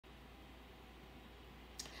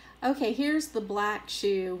Okay, here's the black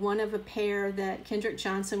shoe, one of a pair that Kendrick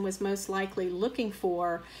Johnson was most likely looking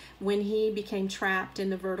for when he became trapped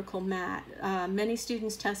in the vertical mat. Many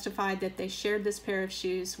students testified that they shared this pair of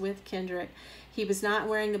shoes with Kendrick. He was not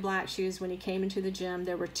wearing the black shoes when he came into the gym.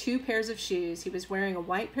 There were two pairs of shoes. He was wearing a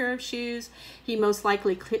white pair of shoes. He most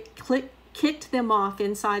likely kicked them off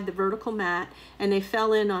inside the vertical mat, and they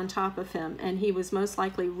fell in on top of him, and he was most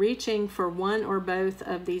likely reaching for one or both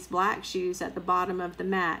of these black shoes at the bottom of the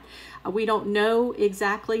mat. We don't know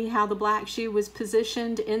exactly how the black shoe was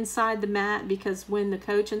positioned inside the mat, because when the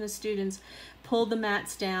coach and the students pulled the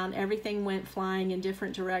mats down, everything went flying in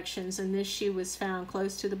different directions, and this shoe was found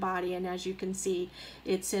close to the body, and as you can see,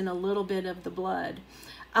 it's in a little bit of the blood.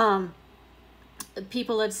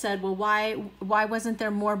 People have said, well, why wasn't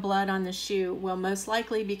there more blood on the shoe? Well, most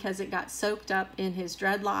likely because it got soaked up in his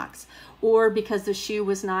dreadlocks, or because the shoe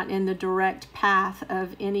was not in the direct path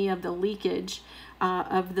of any of the leakage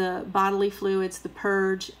of the bodily fluids, the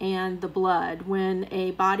purge, and the blood. When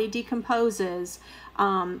a body decomposes,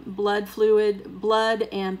 blood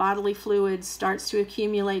and bodily fluids starts to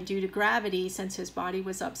accumulate due to gravity. Since his body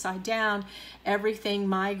was upside down, everything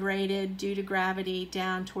migrated due to gravity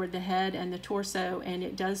down toward the head and the torso, and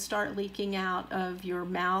it does start leaking out of your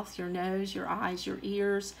mouth, your nose, your eyes, your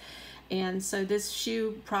ears. And so this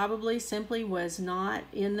shoe probably simply was not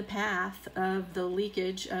in the path of the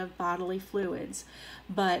leakage of bodily fluids.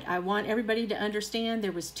 But I want everybody to understand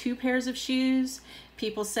there was two pairs of shoes.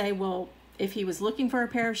 People say, well, if he was looking for a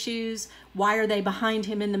pair of shoes, why are they behind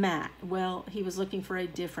him in the mat? Well, he was looking for a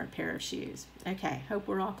different pair of shoes. Okay, hope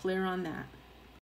we're all clear on that.